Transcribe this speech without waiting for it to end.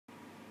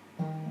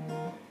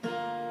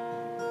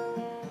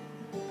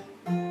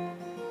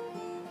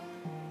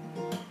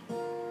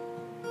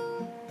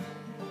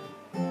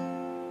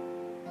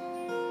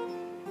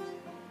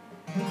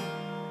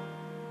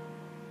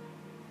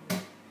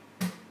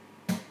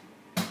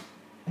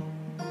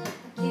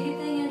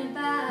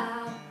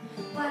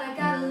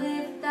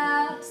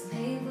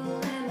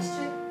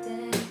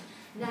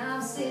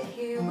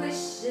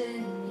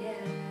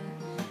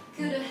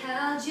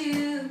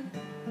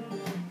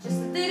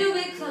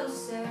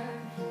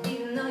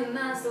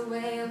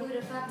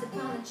hopped up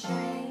on the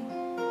train.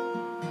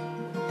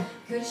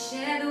 Could've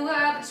shared the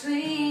world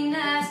between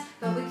us,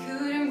 but we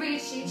couldn't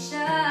reach each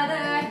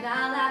other.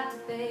 Now I'll have to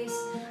face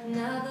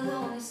another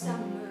lonely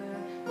summer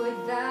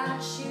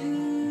without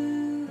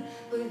you,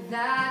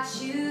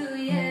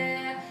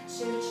 yeah.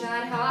 Should've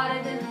tried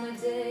harder than we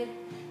did,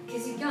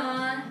 'cause you're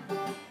gone,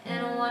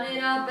 and I want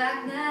it all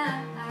back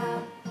now.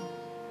 I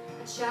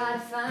try to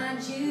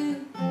find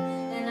you,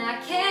 and I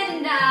can't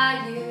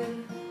deny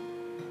you.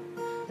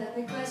 Let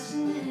me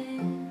question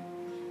it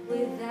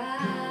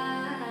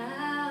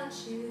without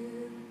you.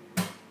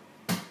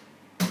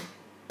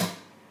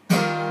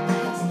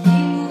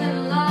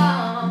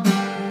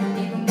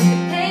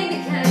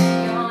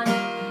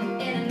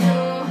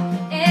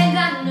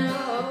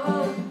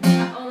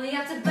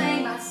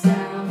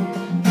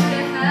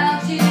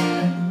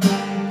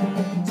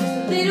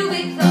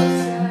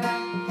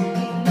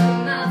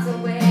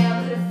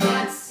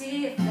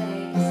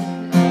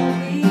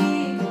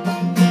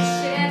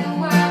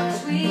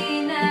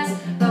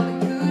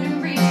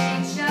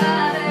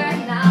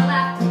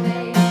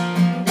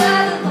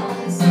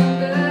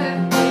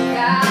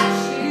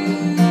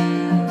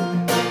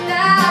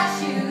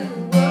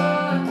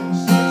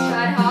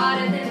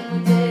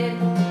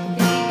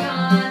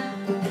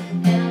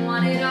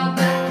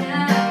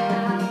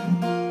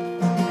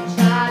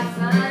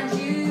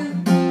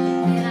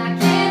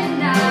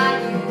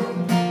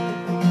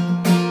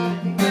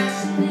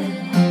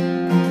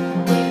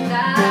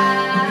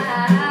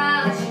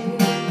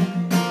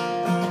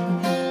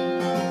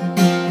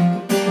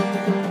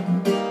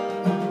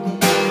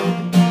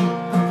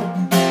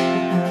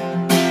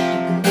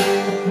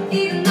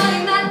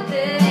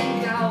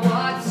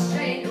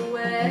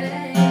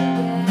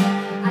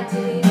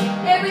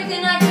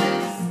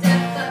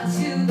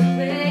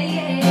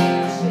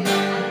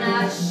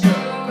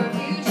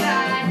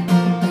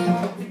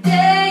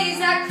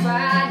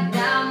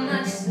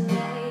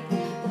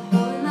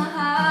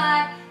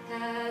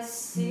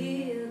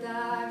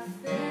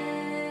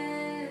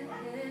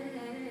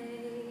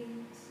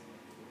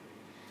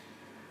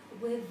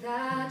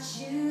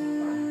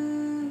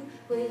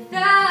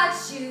 Without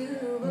you,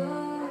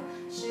 oh,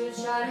 should've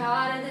tried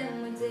harder than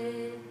we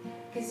did,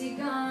 'cause you're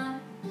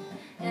gone,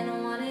 and I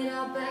want it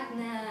all back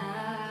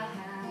now.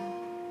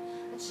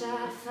 I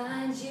tried to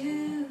find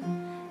you,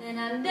 and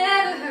I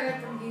never heard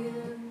from you.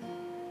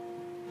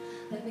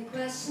 Let me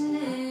question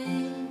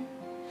it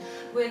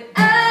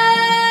without